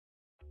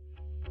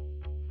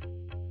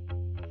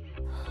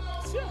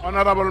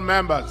Honorable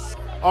members,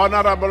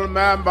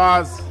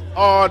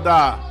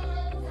 order.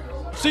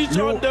 Switch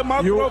on the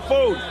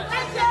microphone.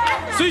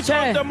 Switch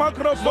on the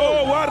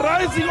microphone. We're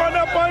rising on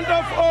a point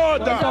of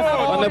order.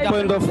 On a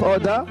point of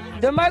order.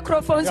 The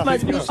microphones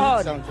must be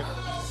on.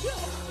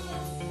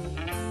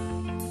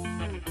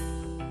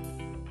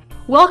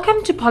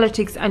 Welcome to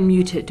Politics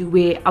Unmuted,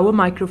 where our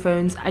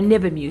microphones are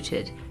never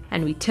muted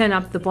and we turn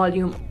up the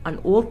volume on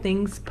all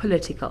things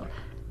political.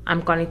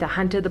 I'm Gonita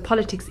Hunter, the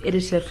politics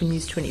editor for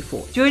News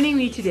 24. Joining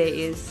me today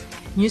is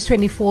News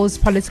 24's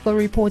political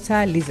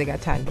reporter, Liz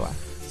Gatandwa.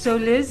 So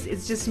Liz,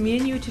 it's just me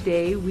and you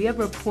today. We are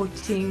we are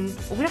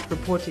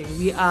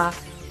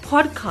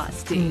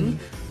podcasting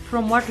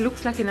from what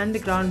looks like an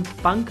underground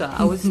bunker.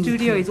 Our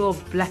studio is all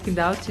blackened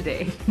out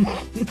today.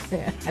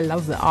 I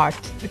love the art.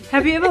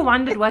 Have you ever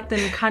wondered what the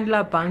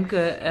Nkandla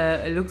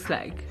bunker looks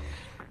like?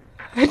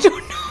 I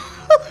don't know.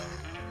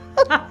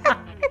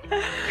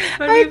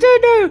 I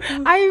don't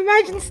know. I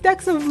imagine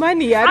stacks of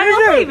money. I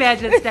don't know.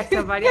 Imagine stacks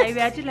of money. I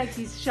imagine like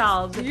these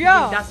shelves, these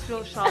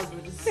industrial shelves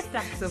with just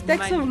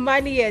stacks of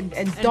money and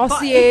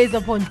dossiers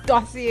upon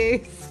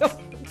dossiers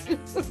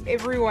of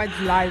everyone's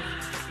life.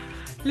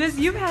 Liz,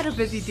 you've had a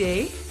busy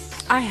day.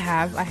 I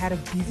had a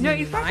busy night. No,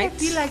 in fact, I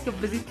feel like a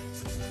busy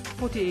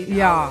 48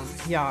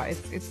 hours. Yeah,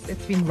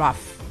 it's been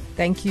rough.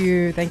 Thank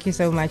you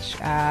so much,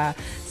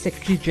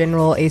 Secretary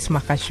General Ace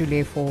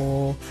Magashule,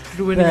 for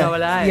ruining our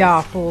lives.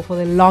 Yeah, for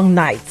the long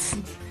nights.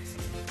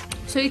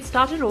 So it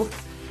started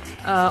off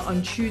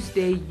on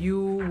Tuesday.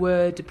 You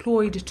were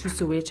deployed to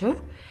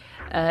Soweto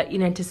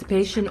in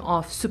anticipation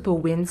of Super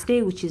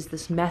Wednesday, which is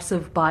this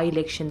massive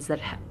by-elections that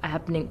are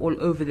happening all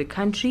over the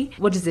country.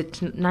 What is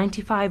it,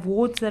 95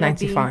 wards that are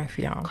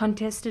being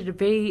contested? A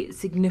very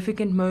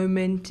significant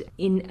moment.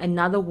 In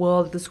another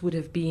world, this would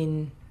have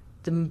been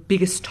the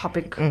biggest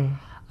topic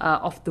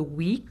of the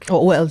week.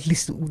 Oh, well, at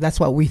least that's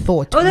what we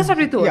thought. Oh, that's what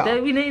we thought. Yeah.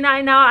 In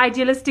our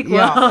idealistic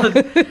world.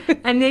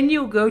 And then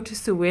you go to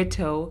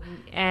Soweto.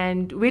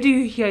 And where do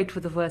you hear it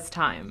for the first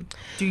time?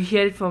 Do you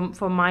hear it from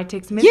my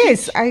text message?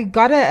 Yes, I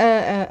got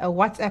a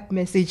WhatsApp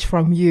message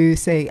from you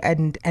saying,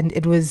 and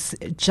it was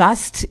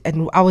just,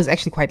 and I was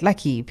actually quite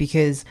lucky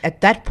because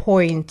at that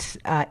point,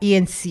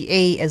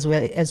 ENCA as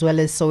well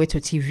as Soweto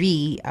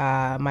TV,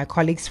 my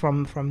colleagues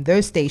from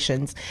those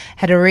stations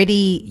had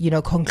already,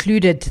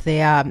 concluded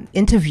their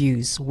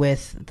interviews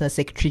with the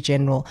Secretary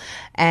General,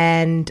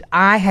 and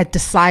I had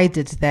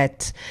decided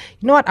that,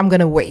 you know what, I'm going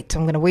to wait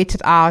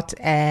it out,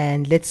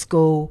 and let's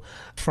go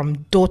from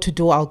door to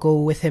door. I'll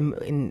go with him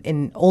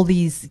in all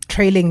these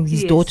trailing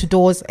these door to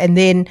doors, and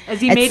then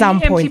as he at made some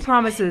point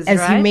promises,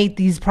 as he made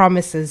these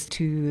promises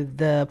to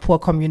the poor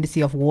community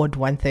of Ward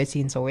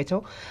 130 in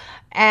Soweto.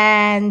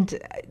 And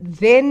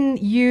then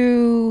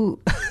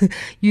you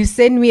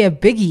send me a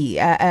biggie,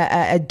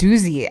 a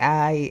doozy.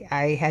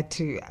 I had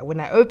to, when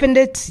I opened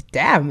it,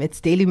 damn,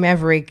 it's Daily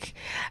Maverick,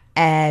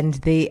 and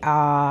they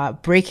are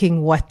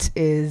breaking what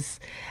is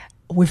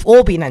we've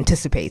all been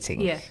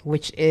anticipating,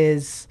 which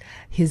is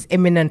his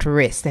imminent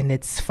arrest, and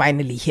it's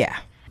finally here.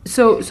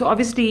 So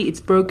obviously it's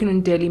broken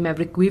in Daily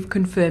Maverick. We've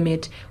confirmed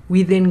it.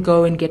 We then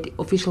go and get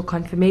official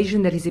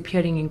confirmation that he's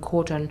appearing in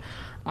court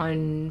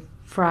on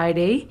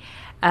Friday.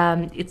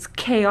 It's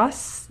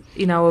chaos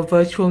in our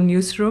virtual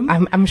newsroom.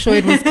 I'm sure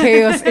it was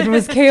chaos. It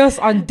was chaos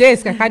on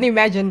desk. I can't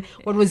imagine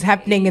what was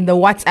happening in the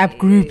WhatsApp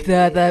group,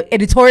 the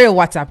editorial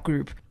WhatsApp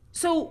group.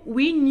 So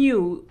we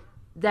knew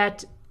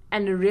that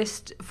an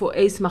arrest for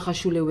Ace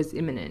Magashule was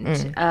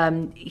imminent.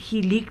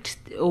 He leaked,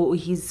 or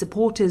his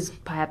supporters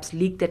perhaps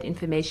leaked that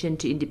information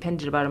to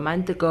Independent about a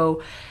month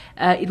ago.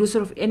 It was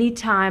sort of any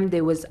time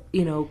there was,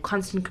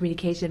 constant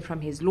communication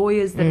from his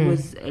lawyers that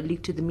was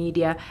leaked to the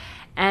media,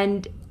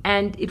 and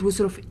it was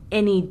sort of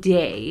any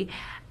day.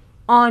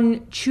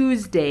 On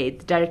Tuesday,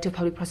 the Director of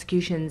Public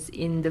Prosecutions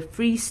in the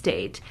Free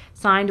State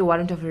signed a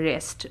warrant of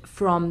arrest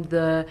from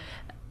the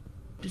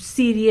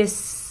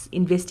Serious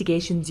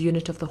Investigations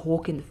Unit of the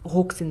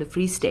Hawks in the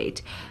Free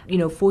State,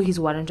 for his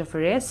warrant of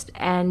arrest.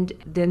 And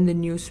then the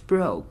news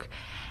broke,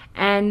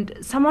 and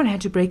someone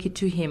had to break it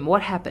to him.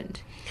 What happened?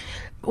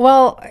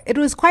 Well, it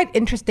was quite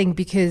interesting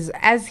because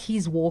as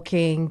he's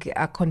walking,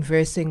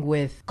 conversing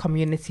with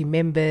community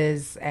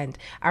members, and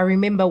I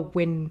remember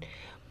when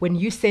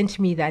you sent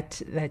me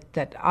that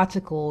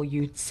article,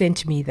 you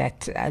sent me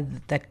that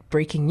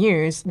breaking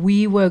news.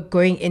 We were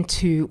going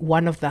into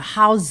one of the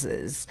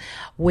houses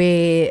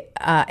where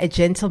a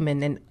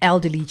gentleman, an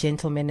elderly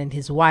gentleman, and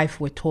his wife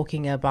were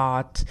talking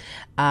about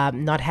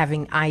not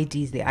having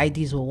IDs. The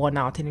IDs were worn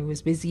out, and he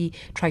was busy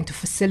trying to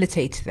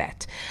facilitate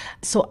that.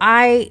 So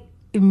I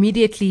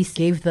immediately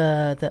gave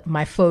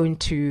my phone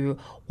to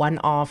one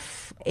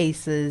of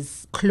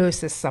Ace's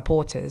closest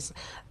supporters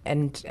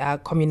and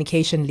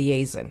communication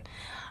liaison.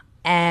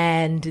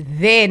 And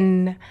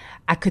then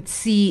I could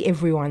see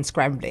everyone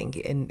scrambling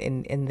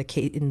in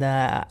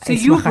the So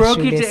you broke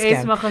it to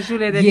Ace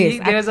Magashule that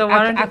yes, there was a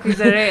warrant of his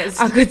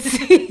arrest.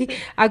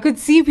 I could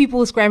see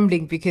people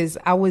scrambling because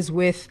I was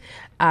with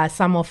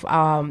some of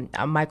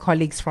my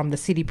colleagues from the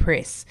City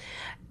Press,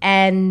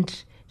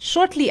 and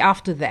shortly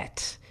after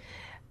that,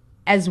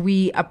 as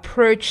we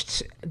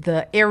approached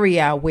the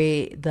area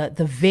where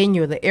the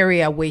venue, the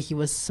area where he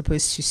was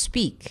supposed to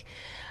speak,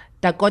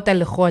 Dakota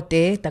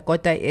Legote,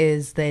 Dakota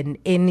is an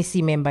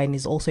NEC member and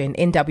is also an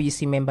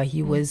NWC member.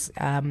 He was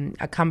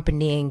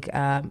accompanying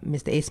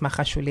Mr. Ace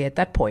Magashule at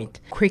that point.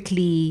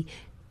 Quickly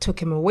took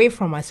him away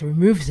from us,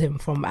 removed him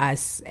from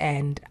us,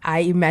 and I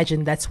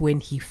imagine that's when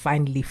he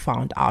finally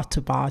found out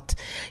about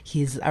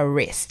his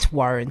arrest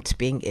warrant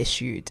being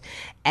issued.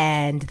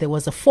 And there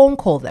was a phone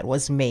call that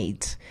was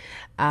made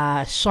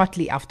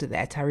shortly after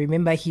that. I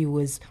remember he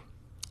was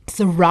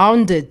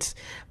surrounded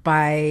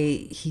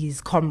by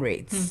his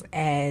comrades,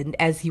 and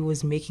as he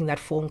was making that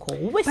phone call,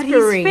 whispering. But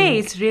his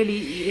face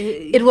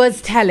really... it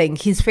was telling.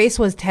 His face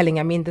was telling.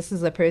 I mean, this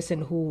is a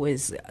person who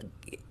was...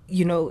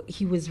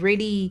 he was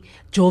really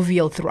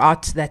jovial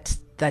throughout that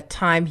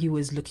time. He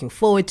was looking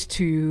forward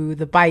to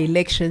the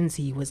by-elections.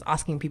 He was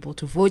asking people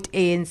to vote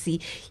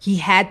ANC. He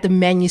had the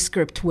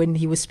manuscript when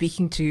he was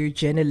speaking to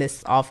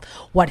journalists of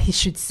what he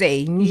should say.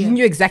 He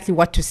knew exactly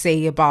what to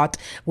say about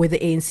where the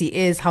ANC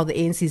is, how the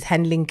ANC is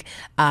handling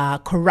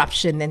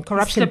corruption. And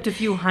corruption... He slipped a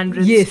few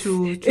hundreds to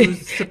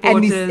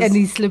supporters. and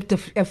he slipped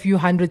a few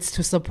hundreds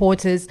to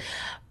supporters.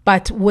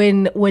 But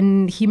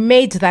when he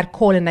made that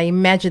call, and I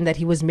imagine that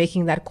he was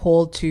making that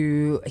call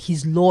to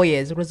his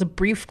lawyers, it was a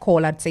brief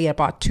call, I'd say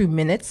about 2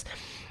 minutes.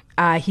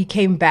 He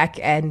came back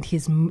and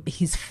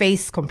his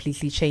face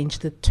completely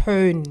changed.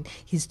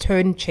 His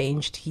tone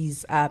changed.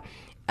 His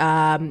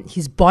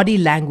body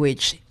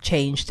language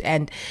changed,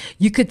 and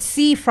you could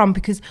see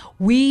because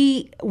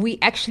we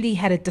actually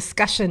had a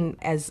discussion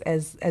as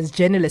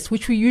journalists,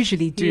 which we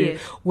usually do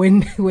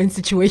when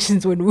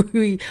situations when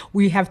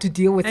we have to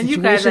deal with and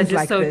situations you guys are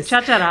like just this.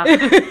 so cha-cha-ra.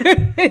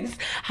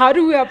 How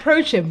do we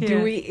approach him?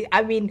 Do we?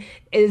 I mean,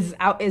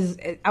 are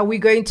we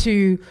going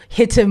to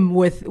hit him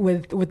with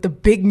the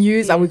big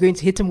news? Are we going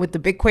to hit him with the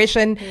big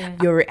question?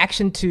 Your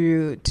reaction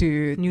to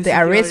the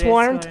arrest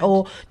warrant,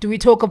 or do we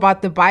talk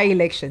about the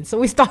by-election? So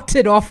we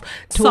started off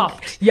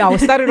soft. Yeah, we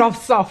started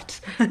off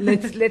soft.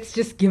 Let's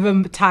just give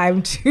him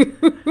time to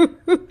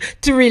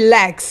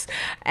relax.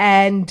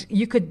 And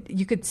you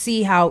could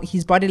see how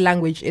his body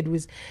language, it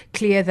was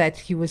clear that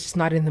he was just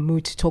not in the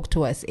mood to talk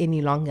to us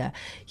any longer.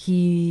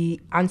 He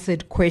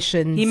answered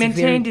questions. He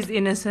maintained his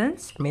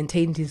innocence.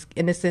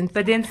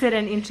 But then said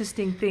an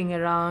interesting thing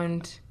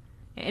around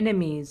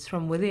enemies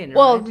from within.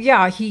 Well, right?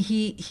 yeah,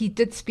 he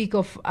did speak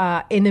of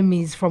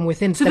enemies from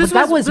within. So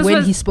that was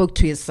when he spoke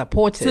to his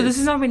supporters. So this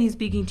is not when he's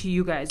speaking to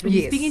you guys. When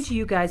he's speaking to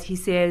you guys, he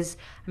says,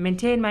 I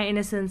maintain my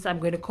innocence. I'm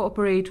going to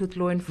cooperate with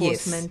law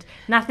enforcement.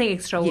 Nothing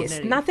extraordinary.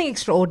 Yes, nothing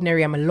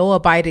extraordinary. I'm a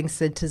law-abiding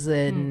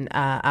citizen.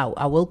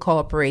 I will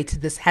cooperate.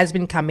 This has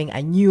been coming.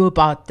 I knew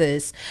about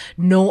this.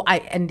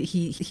 And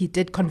he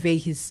did convey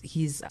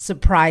his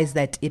surprise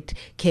that it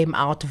came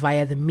out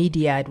via the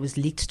media. It was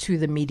leaked to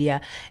the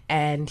media,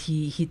 and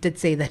he did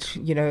say that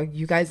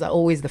you guys are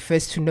always the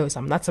first to know.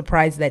 So I'm not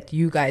surprised that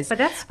you guys are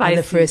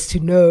the first to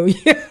know.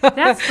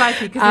 That's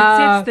spicy because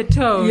it sets the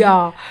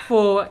tone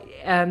for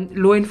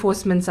law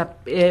enforcement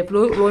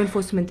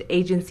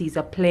agencies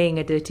are playing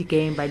a dirty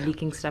game by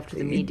leaking stuff to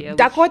the media.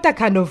 Dakota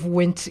kind of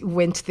went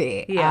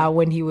there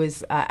when he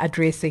was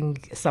addressing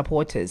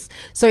supporters.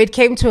 So it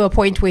came to a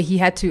point where he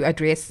had to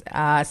address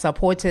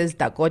supporters.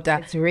 Dakota,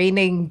 it's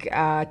raining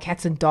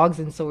cats and dogs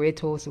in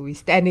Soweto, so we're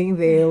standing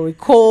there. We're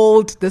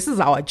cold. This is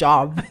our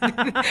job.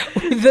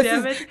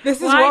 this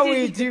is what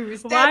we do. We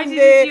stand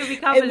there you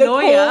become in a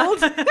lawyer? cold,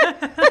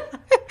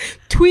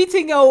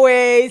 tweeting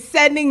away,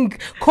 sending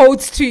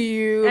quotes to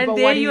you. And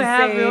there you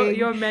have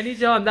your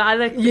manager on the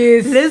other.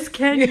 Yes. Liz,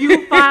 can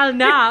you file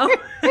now?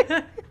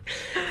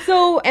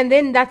 So, and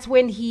then that's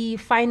when he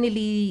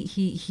finally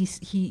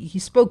he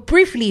spoke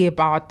briefly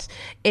about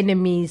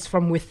enemies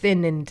from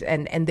within,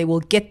 and they will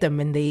get them,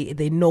 and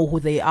they know who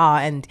they are,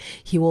 and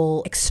he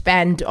will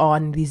expand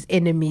on these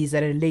enemies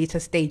at a later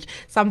stage.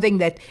 Something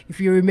that,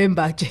 if you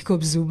remember,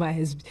 Jacob Zuma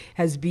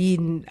has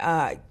been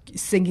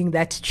singing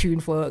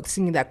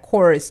that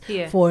chorus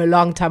for a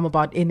long time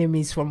about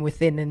enemies from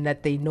within, and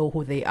that they know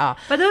who they are.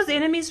 But those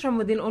enemies from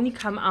within only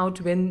come out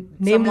when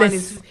nameless, someone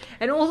is,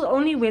 and also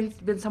only when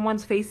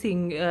someone's facing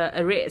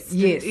arrest.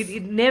 Yes,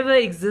 it never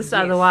exists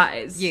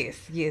otherwise.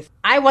 Yes.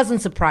 I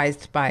wasn't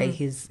surprised by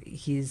his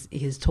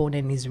tone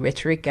and his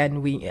rhetoric,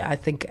 and I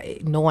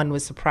think no one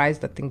was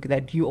surprised. I think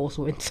that you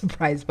also weren't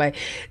surprised by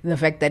the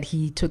fact that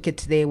he took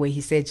it there where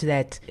he said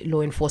that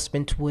law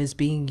enforcement was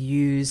being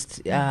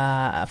used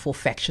for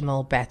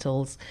factional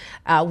battles.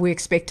 We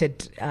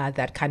expected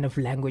that kind of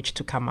language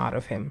to come out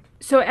of him.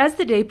 So as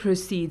the day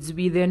proceeds,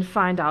 we then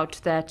find out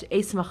that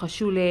Ace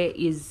Magashule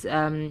is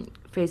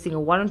facing a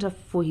warrant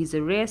for his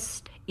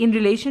arrest in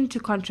relation to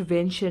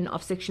contravention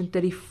of Section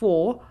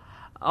 34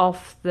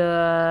 of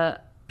the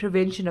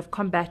Prevention of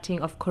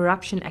Combating of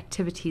Corruption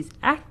Activities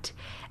Act,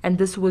 and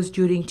this was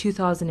during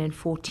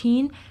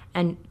 2014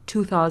 and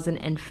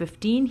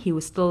 2015. He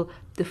was still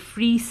the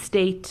Free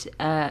State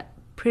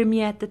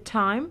Premier at the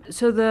time.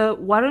 So the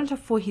warrant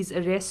for his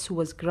arrest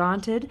was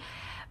granted,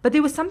 but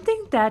there was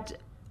something that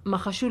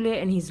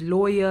Magashule and his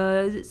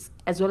lawyers,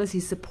 as well as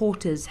his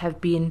supporters,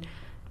 have been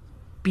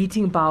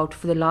beating about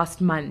for the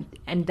last month,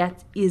 and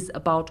that is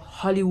about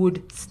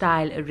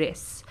Hollywood-style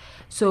arrests.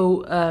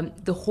 So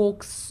the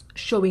Hawks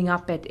showing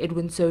up at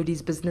Edwin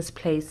Sodi's business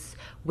place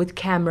with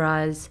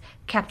cameras,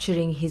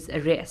 capturing his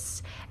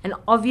arrests. And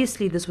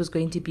obviously this was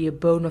going to be a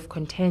bone of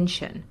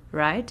contention,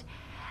 right?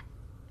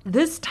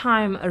 This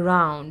time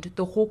around,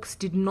 the Hawks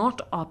did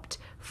not opt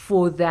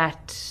for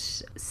that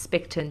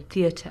spectrum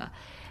theatre.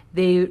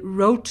 They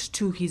wrote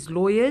to his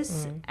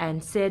lawyers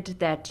and said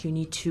that you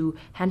need to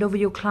hand over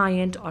your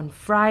client on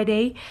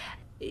Friday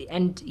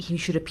and he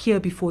should appear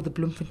before the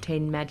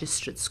Bloemfontein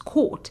Magistrates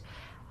Court.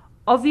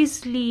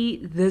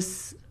 Obviously,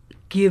 this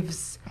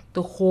gives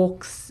the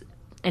Hawks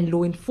and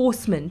law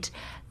enforcement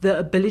the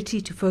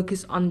ability to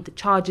focus on the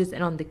charges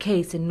and on the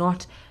case and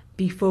not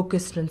be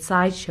focused on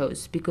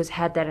sideshows, because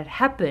had that had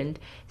happened,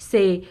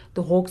 say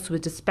the Hawks were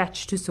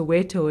dispatched to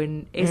Soweto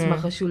and Ace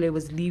Magashule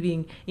was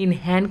leaving in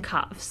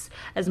handcuffs,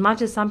 as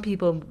much as some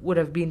people would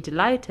have been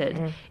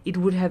delighted, it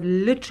would have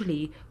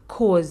literally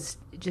caused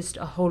just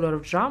a whole lot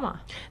of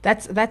drama.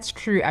 That's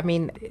true. I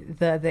mean,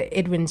 the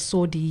Edwin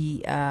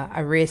Sodi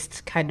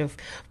arrest kind of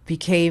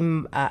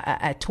became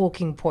a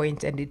talking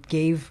point, and it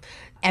gave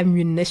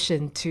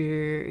ammunition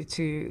to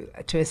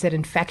a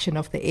certain faction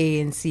of the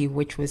ANC,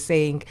 which was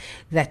saying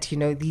that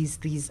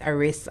these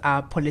arrests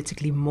are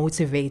politically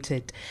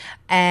motivated,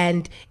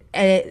 and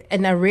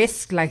an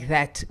arrest like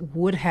that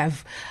would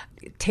have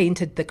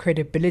tainted the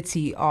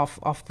credibility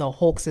of the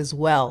Hawks as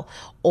well,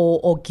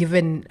 or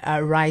given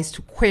rise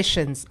to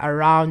questions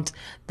around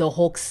the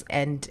Hawks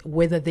and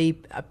whether they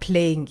are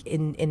playing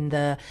in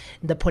the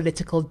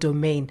political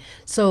domain.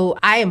 So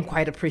I am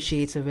quite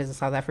appreciative as a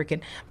South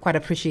African, quite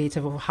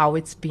appreciative of how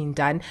it's been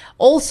done.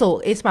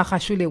 Also, Ace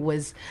Magashule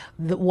was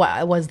the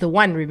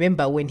one,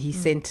 remember, when he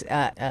sent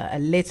a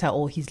letter,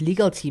 or his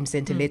legal team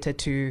sent a letter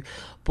to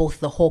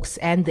both the Hawks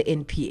and the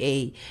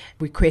NPA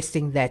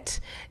requesting that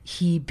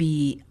he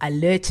be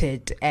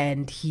alerted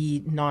and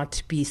he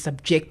not be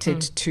subjected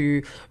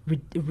to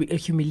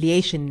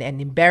humiliation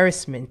and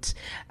embarrassment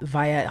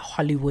via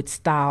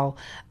Hollywood-style,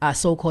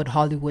 so-called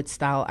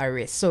Hollywood-style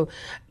arrest. So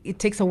it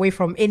takes away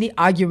from any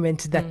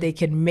argument that they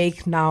can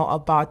make now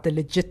about the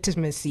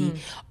legitimacy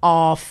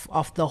of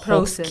the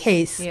Hawks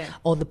case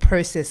or the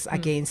process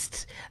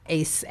against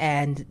Ace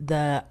and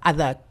the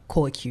other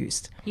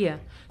co-accused. Yeah.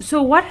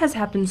 So what has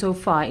happened so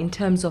far in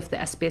terms of the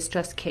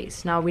asbestos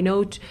case? Now, we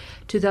know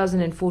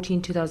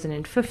 2014,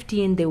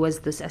 2015, there was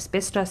this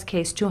asbestos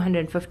case,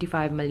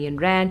 255 million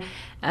rand,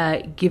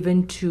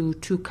 given to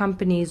two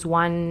companies,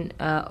 one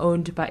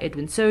owned by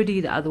Edwin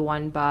Sodi, the other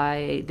one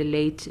by the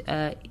late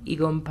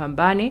Igom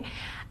Pambane.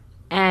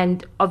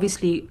 And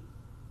obviously,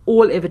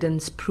 all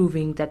evidence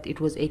proving that it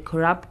was a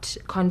corrupt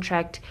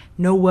contract.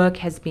 No work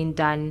has been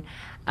done.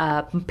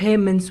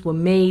 Payments were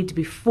made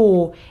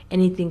before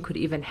anything could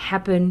even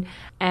happen.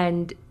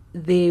 And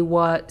there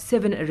were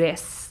 7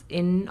 arrests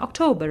in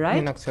October, right?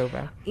 In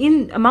October.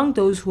 Among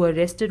those who were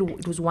arrested,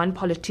 it was one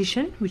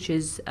politician, which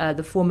is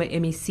the former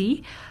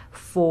MEC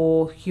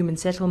for Human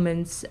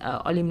Settlements,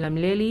 Olim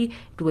Lamleli.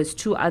 It was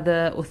 3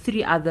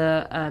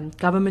 other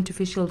government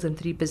officials and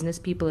 3 business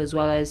people, as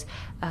well as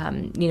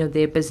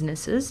their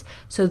businesses.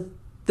 So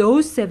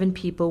those 7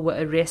 people were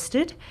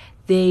arrested.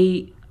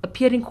 They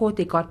appeared in court,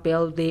 they got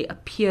bail. They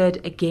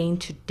appeared again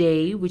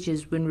today, which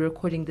is when we're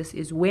recording this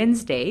is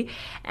Wednesday,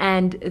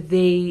 and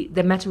the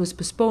matter was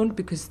postponed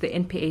because the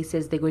NPA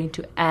says they're going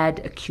to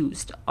add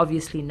accused.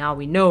 Obviously, now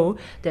we know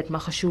that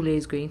Magashule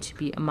is going to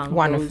be among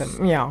one those of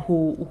them, yeah,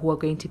 who are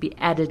going to be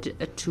added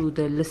to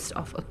the list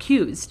of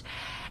accused.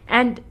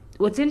 And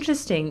what's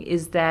interesting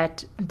is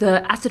that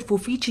the asset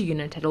forfeiture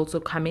unit had also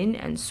come in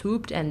and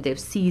swooped, and they've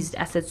seized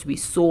assets. We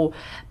saw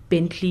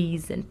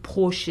Bentleys and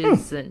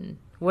Porsches and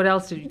what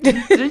else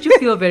didn't you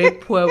feel very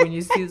poor when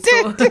you see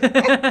so?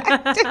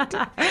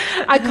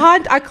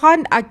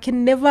 I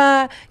can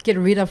never get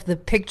rid of the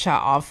picture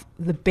of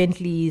the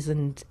Bentleys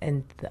and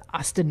the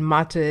Aston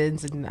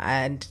Martins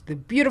and the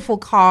beautiful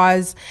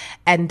cars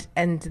and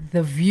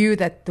the view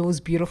that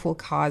those beautiful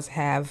cars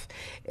have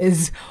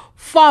is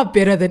far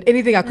better than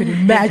anything I could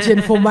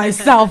imagine for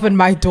myself and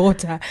my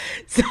daughter.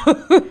 So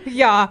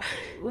yeah,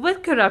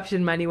 with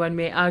corruption money, one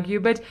may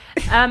argue, but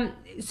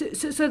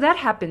So that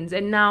happens,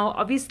 and now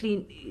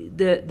obviously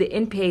the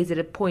NPA is at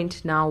a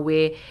point now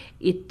where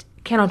it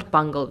cannot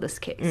bungle this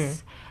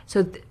case.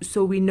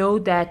 So we know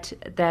that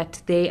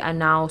they are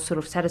now sort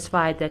of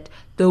satisfied that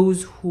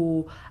those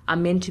who are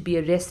meant to be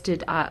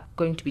arrested are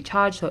going to be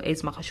charged. So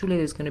Ace Magashule,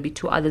 there's going to be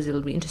 2 others.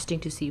 It'll be interesting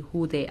to see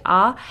who they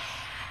are.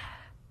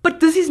 But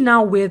this is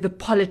now where the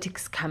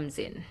politics comes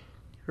in,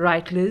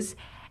 right, Liz?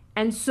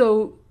 And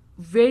so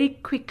very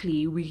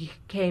quickly we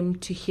came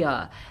to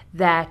hear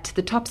that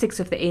the top 6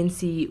 of the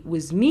ANC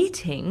was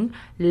meeting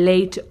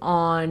late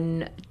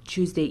on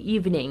Tuesday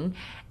evening,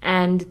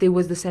 and there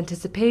was this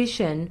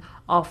anticipation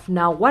of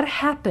now what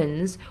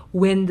happens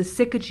when the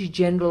Secretary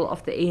General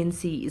of the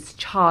ANC is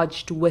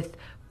charged with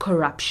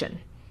corruption.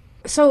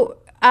 So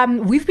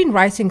We've been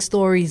writing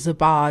stories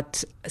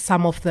about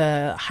some of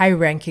the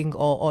high-ranking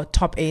or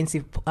top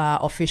ANC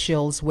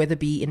officials, whether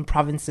be in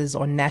provinces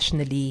or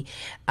nationally,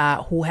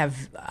 who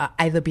have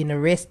either been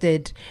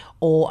arrested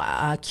or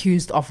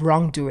accused of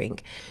wrongdoing.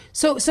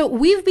 So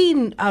we've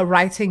been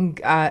writing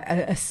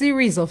a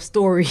series of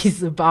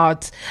stories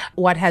about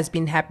what has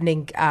been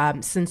happening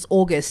since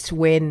August,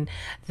 when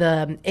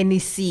the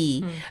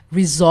NEC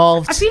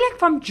resolved. I feel like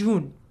from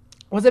June.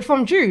 Was it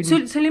from June?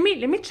 So let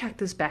me track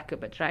this back a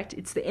bit, right?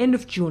 It's the end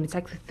of June. It's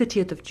like the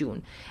 30th of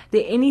June.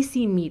 The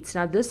NEC meets.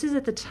 Now, this is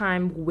at the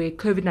time where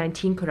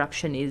COVID-19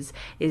 corruption is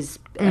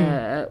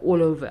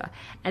all over.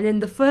 And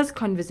then the first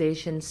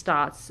conversation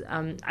starts.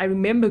 I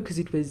remember because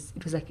it was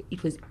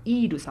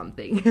Eid or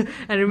something.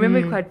 I remember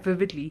it quite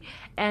vividly.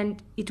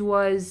 And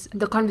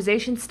the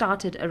conversation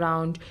started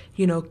around,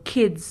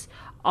 kids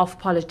of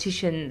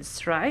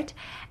politicians, right?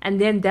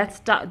 And then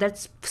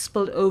that's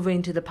spilled over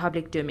into the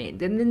public domain.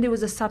 Then there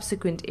was a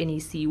subsequent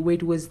NEC where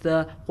it was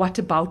the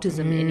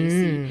whataboutism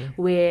NEC,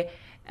 where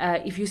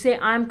if you say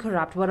I'm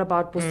corrupt, what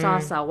about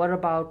Bosasa? What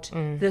about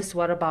this?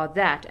 What about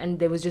that? And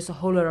there was just a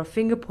whole lot of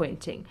finger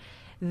pointing.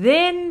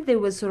 Then there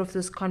was sort of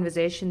this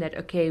conversation that,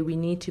 okay, we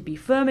need to be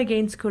firm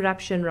against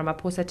corruption.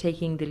 Ramaphosa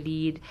taking the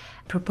lead,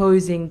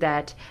 proposing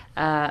that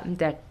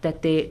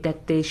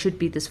there should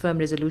be this firm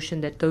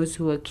resolution that those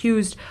who are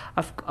accused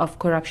of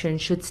corruption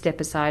should step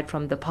aside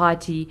from the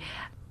party.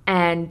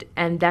 And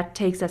that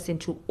takes us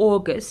into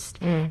August.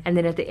 And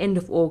then at the end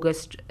of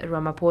August,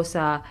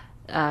 Ramaphosa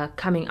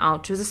coming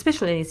out. It was a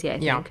special NEC, I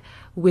think,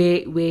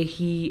 where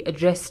he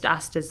addressed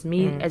us as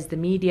the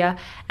media,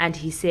 and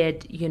he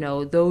said,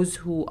 those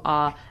who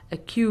are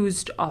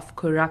accused of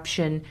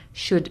corruption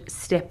should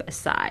step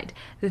aside.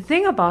 The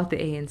thing about the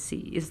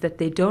ANC is that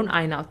they don't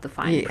iron out the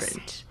fine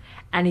print,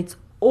 and it's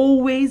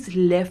always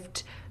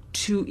left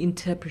to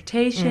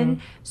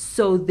interpretation,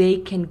 so they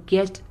can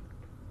get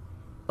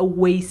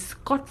away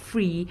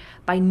scot-free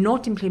by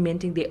not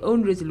implementing their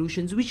own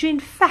resolutions, which in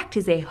fact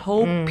is a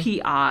whole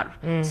PR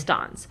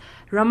stance.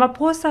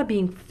 Ramaphosa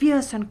being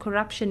fierce on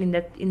corruption in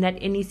that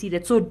NEC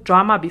that saw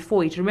drama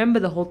before it. Remember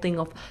the whole thing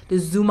of the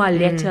Zuma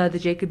letter, the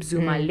Jacob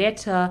Zuma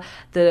letter,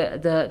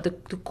 the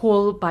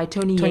call by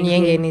Tony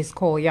Yenge in his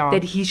call,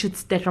 that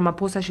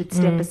Ramaphosa should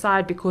step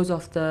aside because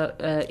of the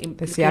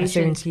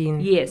CR17.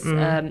 Yes,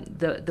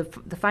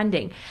 the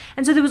funding.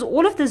 And so there was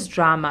all of this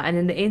drama, and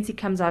then the ANC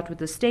comes out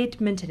with a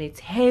statement, and it's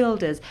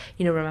hailed as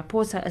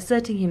Ramaphosa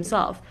asserting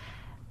himself.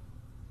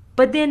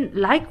 But then,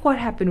 like what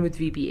happened with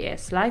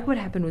VBS, like what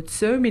happened with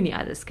so many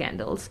other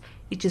scandals,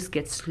 it just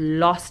gets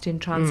lost in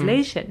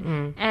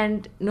translation.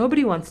 And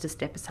nobody wants to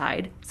step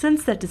aside.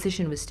 Since that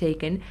decision was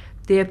taken,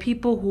 there are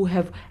people who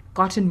have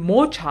gotten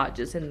more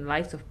charges in the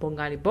likes of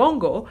Bongani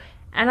Bongo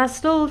and are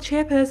still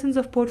chairpersons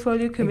of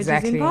portfolio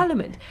committees in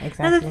Parliament.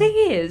 Now, the thing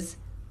is,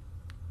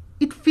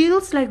 it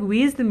feels like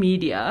we as the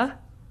media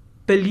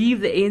believe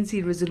the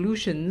ANC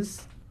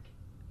resolutions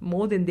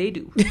more than they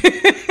do.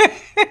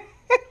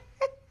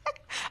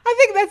 I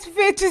think that's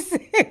fair to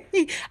say.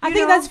 I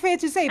think that's fair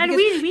to say. And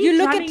we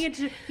look at it,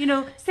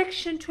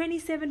 Section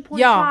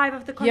 27.5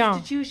 of the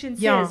Constitution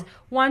says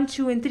 1,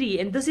 2, and 3,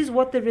 and this is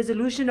what the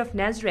resolution of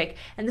NASREC,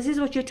 and this is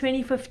what your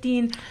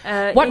 2015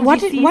 what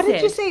did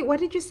you say? What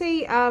did you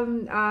say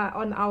on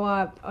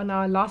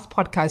our last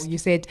podcast? You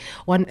said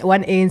one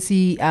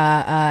ANC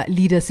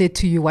leader said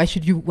to you, "Why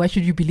should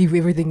you believe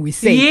everything we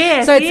say?"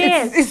 Yes, so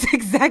it's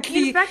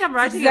exactly. In fact, I'm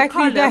writing a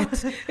column.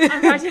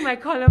 I'm writing my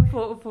column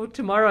for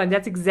tomorrow, and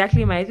that's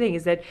exactly my thing.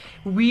 Is that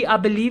we are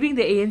believing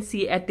the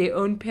ANC at their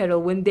own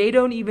peril when they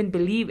don't even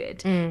believe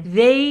it.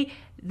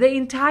 The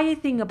entire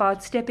thing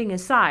about stepping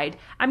aside,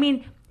 I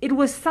mean, it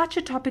was such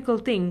a topical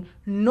thing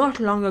not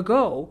long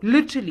ago,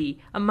 literally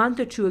a month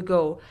or two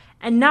ago,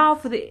 and now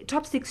for the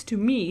top six to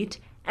meet,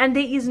 and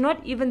there is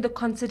not even the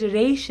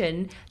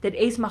consideration that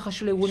Ace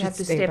Magashule would have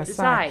to step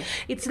aside.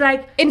 It's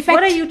like,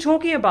 what are you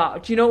talking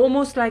about?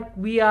 Almost like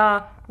we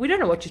don't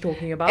know what you're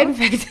talking about.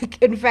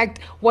 In fact,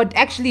 what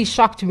actually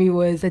shocked me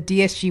was the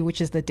DSG, which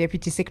is the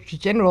Deputy Secretary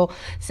General,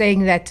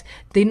 saying that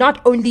they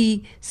not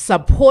only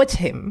support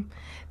him,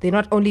 they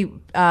not only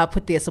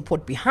put their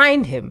support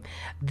behind him,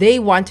 they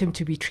want him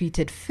to be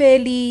treated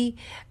fairly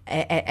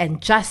and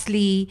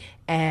justly,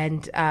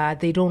 and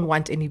they don't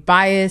want any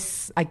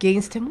bias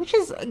against him, which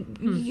is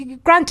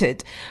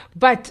granted.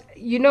 But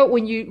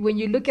when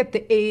you look at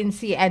the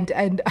ANC,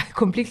 and I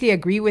completely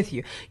agree with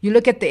you, you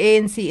look at the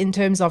ANC in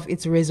terms of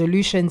its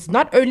resolutions,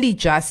 not only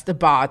just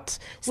about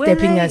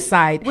stepping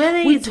aside.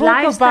 We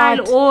talk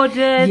about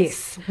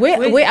audits. Yes,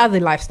 where are the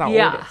lifestyle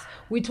audits?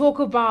 We talk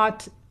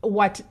about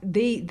what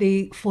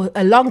they for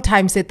a long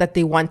time said that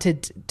they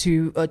wanted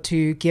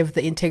to give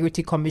the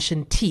Integrity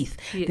Commission teeth.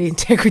 Yes. The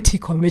Integrity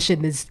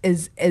Commission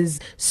is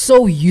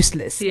so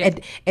useless. Yeah.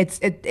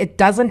 It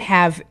doesn't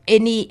have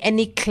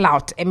any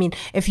clout. I mean,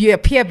 if you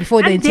appear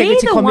before the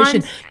Integrity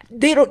Commission,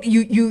 they don't,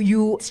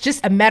 it's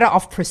just a matter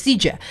of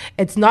procedure.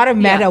 It's not a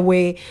matter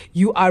where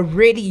you are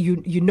ready,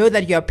 you know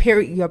that you're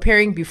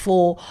appearing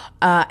before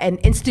an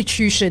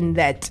institution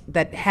that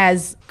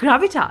has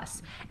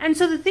gravitas. And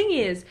so the thing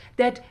is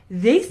that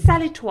they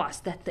sell it to us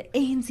that the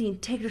ANC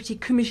Integrity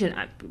Commission,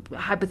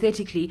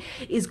 hypothetically,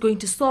 is going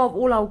to solve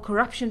all our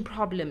corruption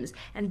problems.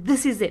 And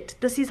this is it.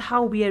 This is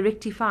how we are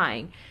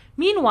rectifying.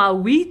 Meanwhile,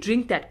 we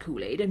drink that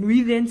Kool-Aid and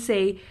we then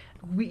say,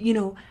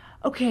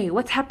 okay,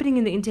 what's happening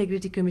in the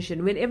Integrity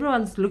Commission? When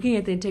everyone's looking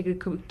at the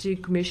Integrity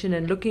Commission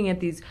and looking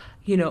at these,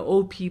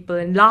 old people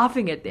and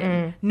laughing at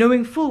them,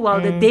 knowing full well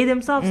that they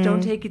themselves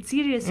don't take it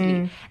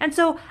seriously. And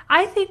so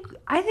I think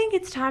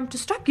it's time to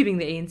stop giving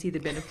the ANC the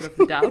benefit of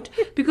the doubt,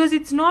 because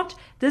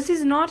this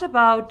is not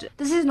about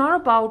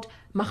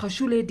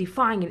Magashule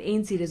defying an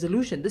ANC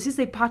resolution. This is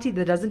a party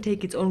that doesn't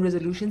take its own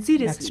resolution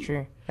seriously. That's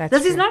true.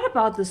 This is not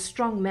about the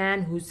strong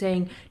man who's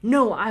saying,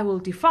 no, I will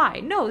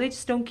defy. No, they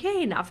just don't care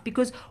enough,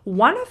 because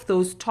one of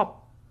those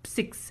top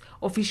 6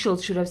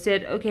 officials should have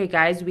said, okay,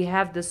 guys, we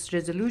have this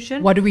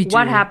resolution. What do we do?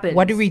 What happens?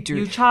 What do we do?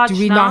 You charge do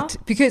we now? not?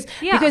 Because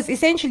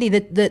essentially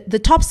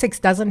the top 6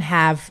 doesn't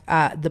have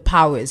the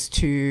powers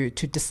to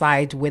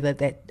decide whether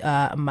that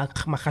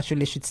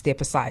Magashule should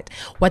step aside.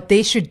 What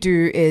they should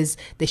do is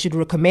they should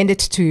recommend it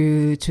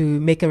to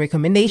make a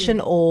recommendation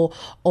or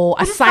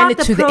assign it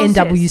to the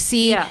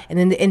NWC, and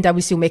then the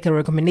NWC will make a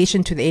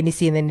recommendation to the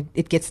NEC, and then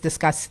it gets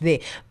discussed there.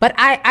 But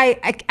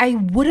I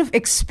would have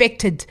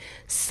expected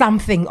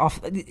something of,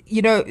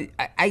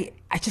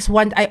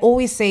 I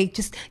always say,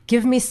 just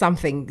give me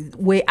something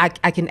where I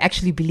can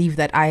actually believe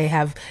that I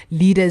have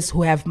leaders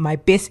who have my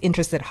best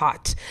interest at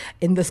heart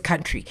in this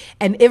country.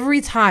 And every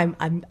time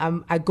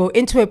I go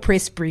into a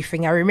press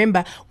briefing, I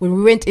remember when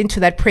we went into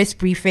that press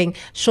briefing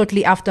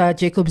shortly after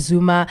Jacob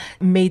Zuma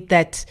made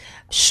that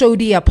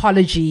shoddy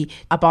apology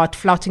about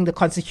flouting the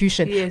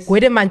constitution. Yes.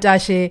 Gwede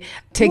Mantashe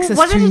takes us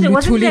to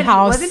Mutuli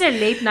House. Was it a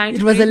late night?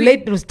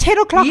 It was 10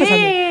 o'clock or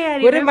something. Yeah,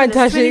 Gwede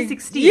Mantashe,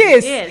 2016.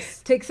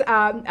 yes, takes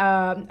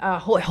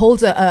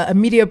holds a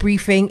media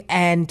briefing,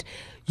 and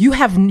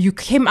you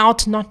came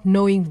out not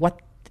knowing what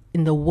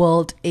in the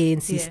world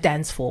ANC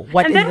stands for.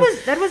 And that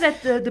was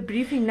at the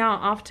briefing now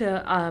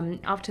after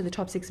the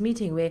top 6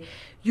 meeting, where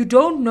you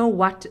don't know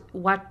what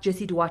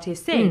Jesse Duarte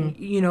is saying.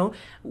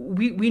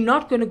 We're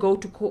not going to go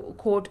to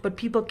court, but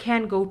people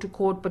can go to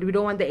court, but we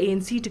don't want the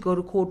ANC to go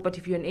to court. But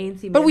if you're an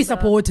ANC member, we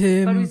support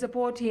him. But we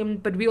support him,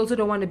 but we also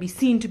don't want to be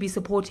seen to be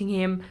supporting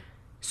him.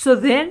 So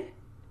then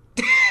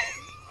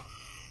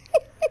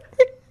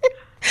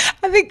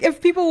I think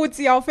if people would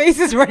see our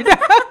faces right now,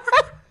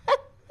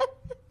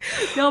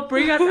 they'll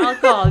bring us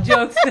alcohol.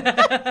 Jokes.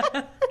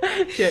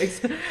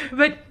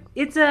 But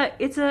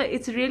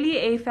it's really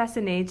a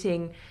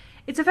fascinating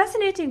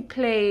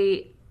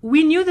play.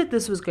 We knew that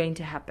this was going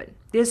to happen.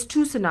 There's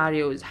 2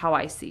 scenarios how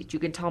I see it. You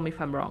can tell me if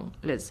I'm wrong,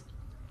 Liz.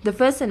 The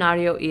first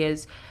scenario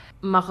is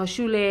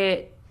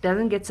Magashule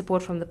doesn't get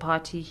support from the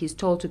party. He's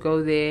told to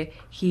go there.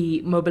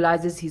 He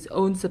mobilizes his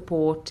own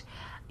support.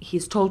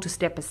 He's told to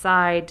step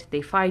aside.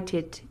 They fight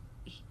it.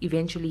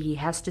 Eventually, he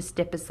has to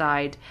step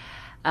aside.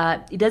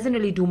 It doesn't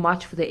really do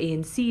much for the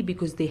ANC,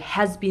 because there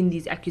has been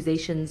these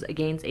accusations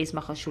against Ace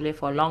Magashule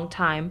for a long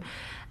time.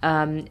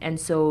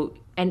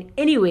 And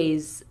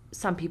anyways,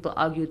 some people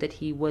argue that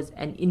he was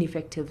an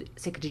ineffective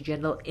Secretary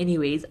General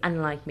anyways,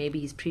 unlike maybe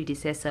his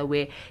predecessor,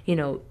 where,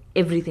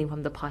 everything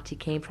from the party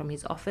came from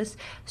his office.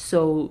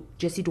 So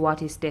Jesse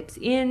Duarte steps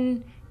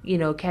in,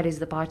 carries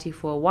the party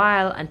for a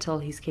while until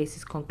his case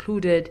is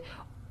concluded,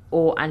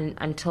 or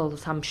until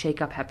some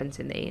shake-up happens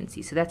in the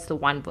ANC. So that's the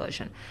one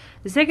version.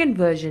 The second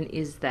version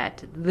is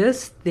that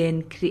this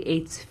then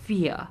creates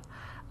fear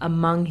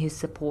among his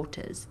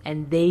supporters,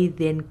 and they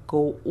then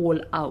go all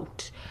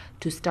out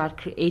to start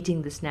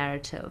creating this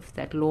narrative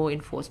that law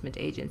enforcement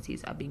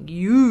agencies are being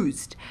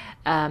used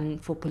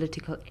for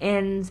political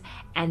ends,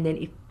 and then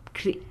it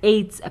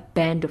creates a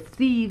band of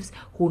thieves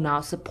who are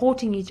now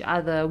supporting each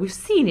other. We've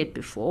seen it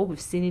before.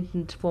 We've seen it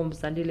in the form of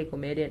Zandile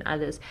Gumede and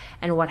others.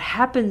 And what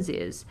happens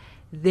is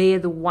they're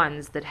the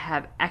ones that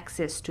have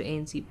access to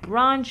ANC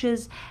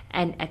branches,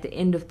 and at the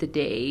end of the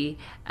day,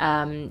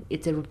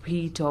 it's a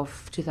repeat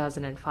of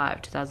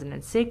 2005,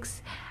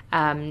 2006,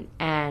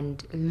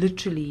 and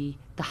literally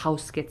the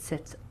house gets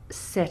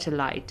set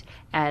alight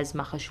as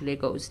Magashule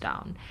goes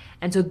down.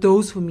 And so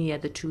those for me are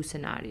the 2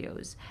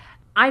 scenarios.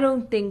 I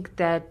don't think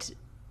that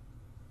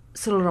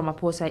Cyril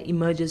Ramaphosa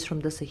emerges from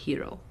this a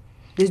hero.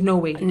 There's no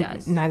way he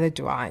does. Neither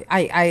do I.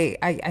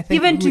 I think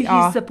even to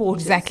his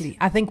supporters. Exactly.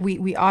 I think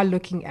we are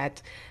looking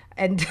at,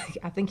 and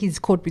I think he's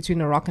caught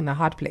between a rock and a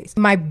hard place.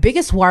 My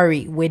biggest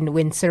worry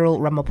when Cyril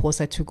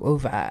Ramaphosa took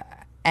over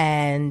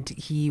and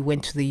he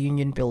went to the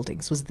union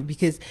buildings was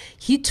because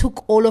he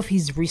took all of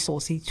his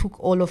resource, he took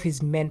all of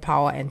his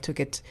manpower and took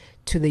it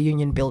to the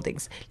union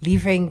buildings,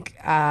 leaving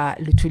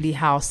Luthuli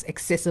House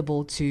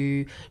accessible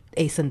to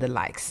Ace and the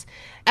likes.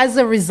 As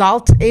a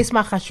result, Ace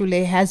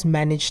Magashule has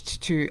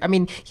managed to,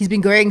 he's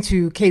been going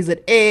to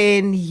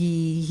KZN.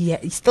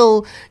 He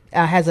still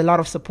has a lot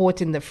of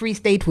support in the Free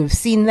State. We've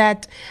seen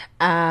that.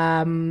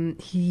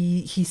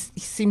 He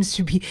seems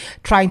to be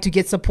trying to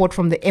get support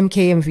from the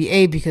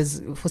MKMVA,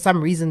 because for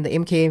some reason the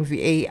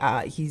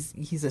MKMVA,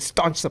 he's a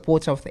staunch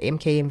supporter of the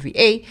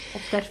MKMVA.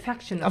 Of that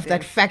faction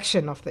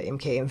of the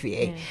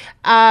MKMVA.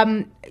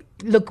 Yeah.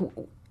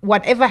 Look,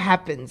 whatever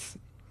happens,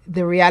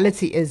 the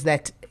reality is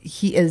that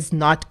he is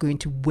not going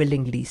to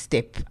willingly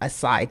step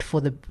aside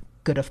for the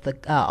good of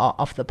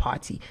the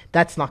party.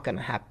 That's not going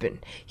to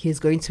happen. He is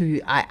going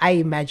to, I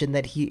imagine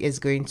that he is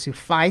going to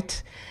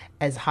fight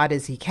as hard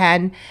as he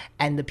can,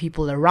 and the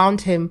people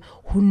around him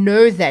who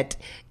know that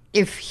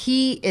if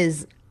he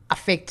is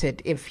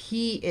affected, if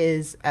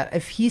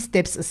he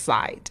steps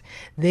aside,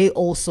 they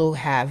also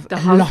have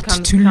a lot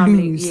to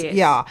lose. Yes.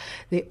 Yeah,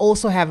 they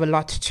also have a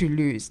lot to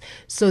lose.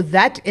 So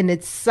that in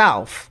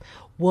itself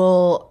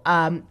will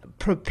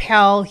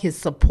propel his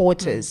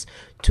supporters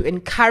to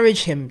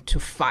encourage him to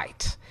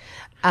fight.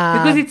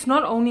 Because it's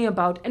not only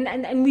about,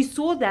 and we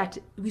saw that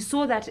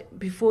before that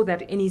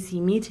NEC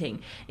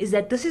meeting, is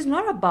that this is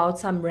not about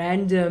some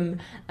random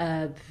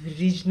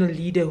regional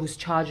leader who's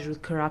charged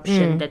with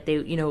corruption that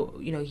they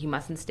he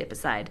mustn't step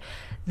aside.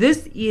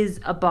 This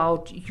is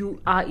about, you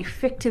are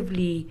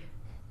effectively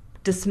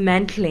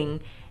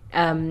dismantling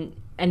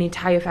an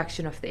entire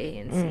faction of the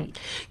ANC.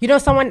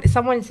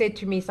 Someone said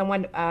to me,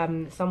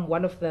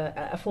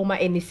 a former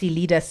NEC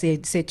leader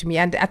said to me,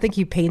 and I think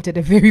he painted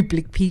a very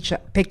bleak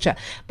picture,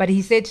 but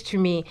he said to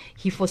me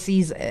he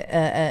foresees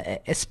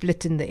a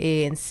split in the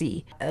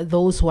ANC.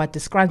 Those who are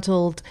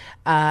disgruntled,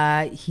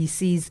 he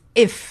sees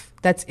if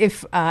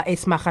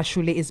Ace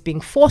Magashule is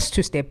being forced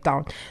to step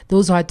down,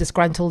 those who are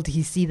disgruntled,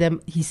 he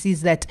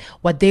sees that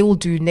what they will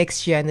do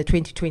next year in the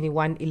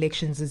 2021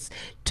 elections is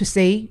to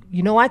say,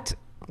 you know what,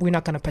 we're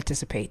not going to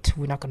participate.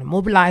 We're not going to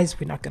mobilize.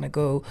 We're not going to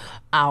go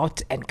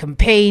out and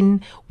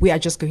campaign. We are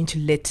just going to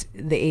let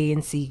the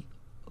ANC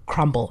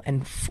crumble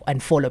and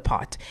fall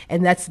apart.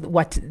 And that's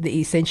what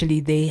essentially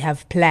they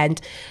have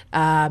planned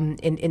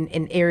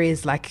in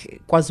areas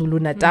like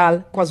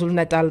KwaZulu-Natal.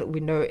 KwaZulu-Natal,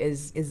 we know,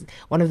 is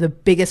one of the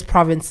biggest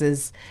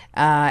provinces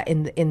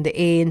in the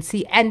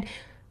ANC. And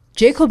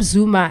Jacob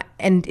Zuma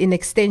and in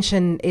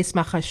extension Ace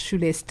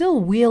Magashule still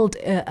wield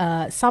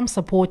some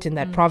support in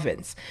that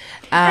province.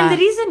 And the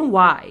reason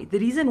why,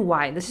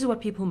 and this is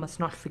what people must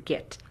not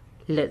forget,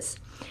 Liz,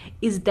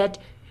 is that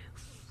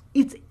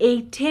it's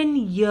a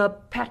 10-year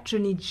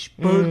patronage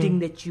building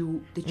that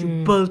you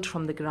built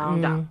from the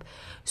ground up.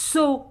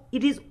 So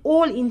it is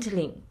all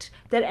interlinked.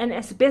 That an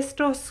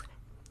asbestos,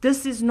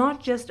 this is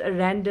not just a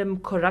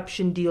random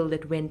corruption deal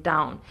that went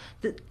down.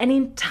 An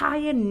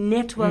entire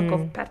network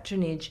of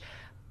patronage,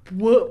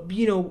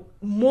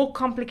 more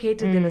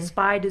complicated than a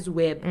spider's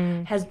web,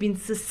 has been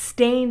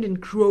sustained and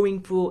growing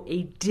for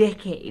a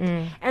decade,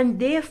 and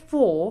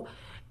therefore,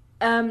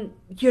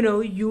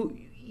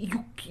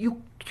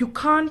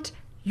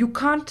 you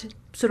can't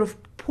sort of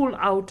pull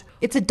out.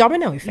 It's a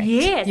domino effect.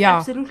 Yes, yeah.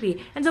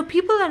 Absolutely. And so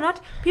people are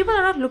not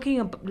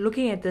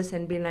looking at this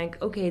and being like,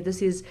 okay,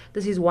 this is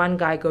one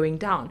guy going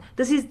down.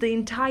 This is the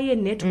entire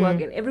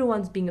network, and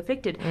everyone's being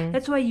affected.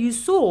 That's why you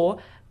saw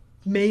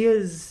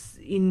mayors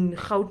in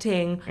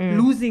Gauteng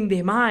losing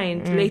their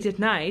mind late at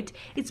night.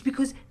 It's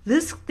because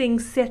this thing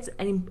sets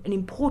an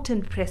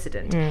important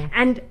precedent.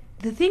 And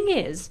the thing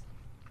is,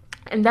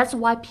 and that's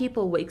why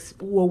people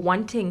were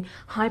wanting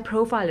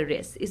high-profile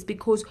arrests, is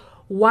because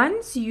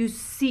once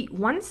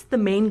the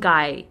main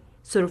guy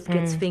sort of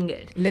gets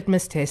fingered,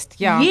 litmus test,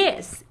 yeah.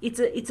 Yes, it's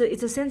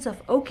a sense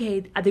of,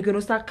 okay, are they going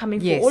to start coming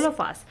for all of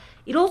us?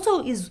 It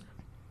also is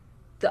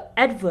the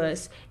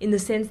adverse in the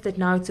sense that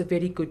now it's a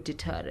very good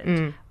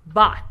deterrent.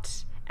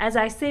 But as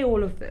I say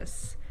all of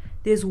this,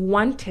 there's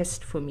one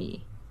test for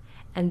me,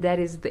 and that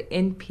is the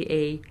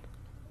NPA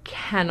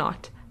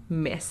cannot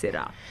mess it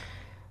up.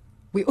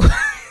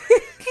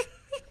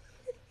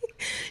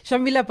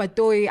 Shamila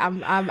Patoi,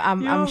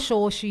 I'm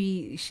sure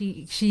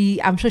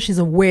I'm sure she's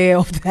aware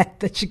of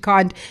that she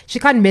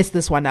can't mess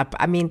this one up.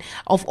 I mean,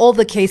 of all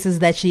the cases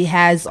that she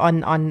has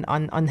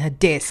on her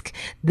desk,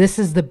 this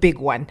is the big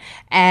one,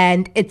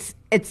 and it's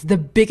the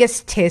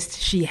biggest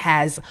test she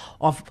has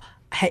of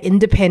her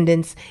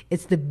independence.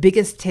 It's the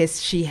biggest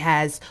test she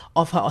has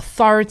of her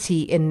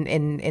authority in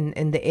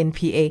the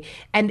NPA,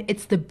 and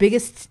it's the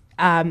biggest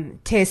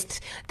test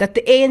that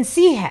the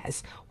ANC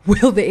has.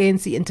 Will the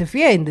ANC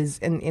interfere in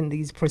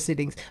these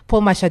proceedings?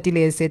 Paul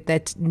Mashatile has said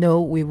that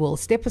no, we will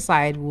step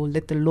aside. We'll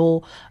let the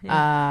law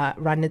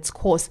run its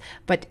course.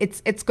 But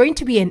it's going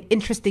to be an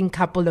interesting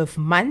couple of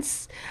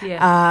months.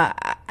 Yeah.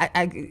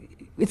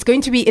 It's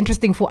going to be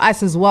interesting for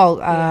us as well,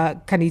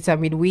 Kanita. I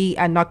mean, we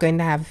are not going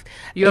to have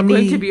You're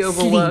going to be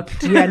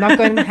overworked. Sleep. We are not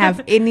going to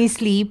have any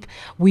sleep.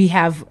 We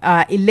have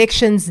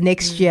elections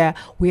next year.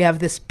 We have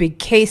this big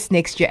case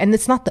next year. And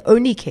it's not the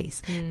only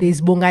case. There's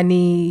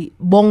Bongani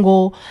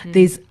Bongo.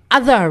 There's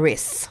other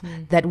arrests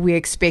that we're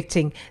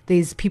expecting.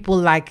 There's people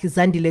like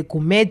Zandile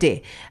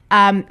Gumede.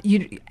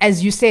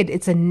 As you said,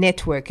 it's a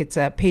network. It's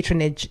a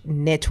patronage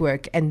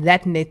network, and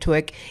that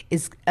network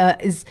is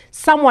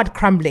somewhat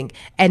crumbling.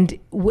 And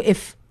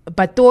if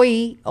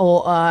Batoyi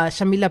or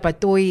Shamila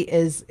Batoyi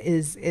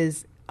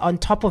is on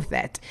top of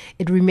that,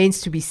 it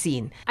remains to be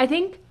seen. I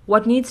think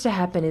what needs to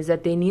happen is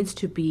that there needs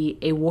to be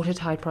a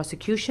watertight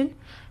prosecution.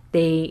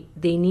 They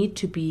need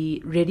to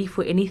be ready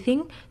for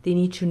anything. They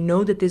need to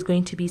know that there's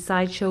going to be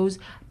sideshows,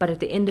 but at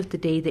the end of the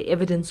day, the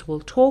evidence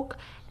will talk,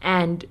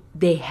 and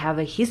they have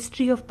a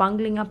history of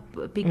bungling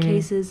up big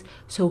cases,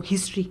 so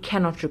history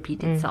cannot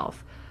repeat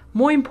itself.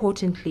 More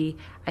importantly,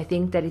 I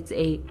think that it's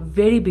a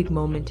very big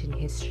moment in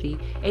history.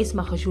 Ace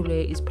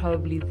Magashule is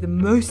probably the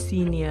most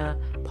senior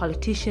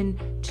politician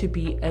to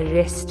be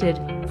arrested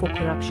for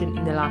corruption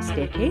in the last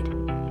decade.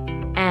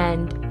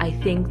 And I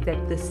think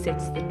that this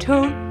sets the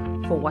tone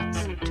for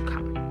what's to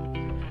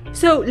come.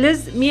 So,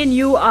 Liz, me and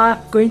you are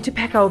going to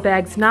pack our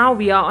bags now.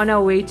 We are on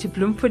our way to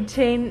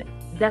Bloemfontein.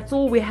 That's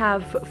all we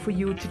have for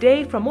you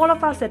today from all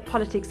of us at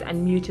Politics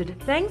Unmuted.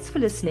 Thanks for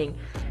listening.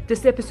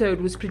 This episode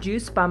was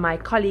produced by my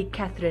colleague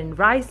Catherine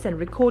Rice and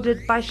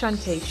recorded by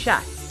Shantae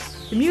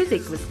Schatz. The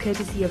music was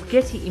courtesy of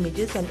Getty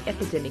Images and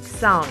Epidemic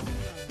Sound.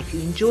 If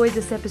you enjoyed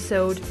this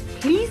episode,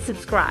 please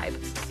subscribe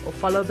or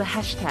follow the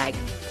hashtag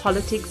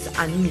Politics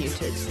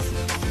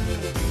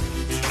Unmuted.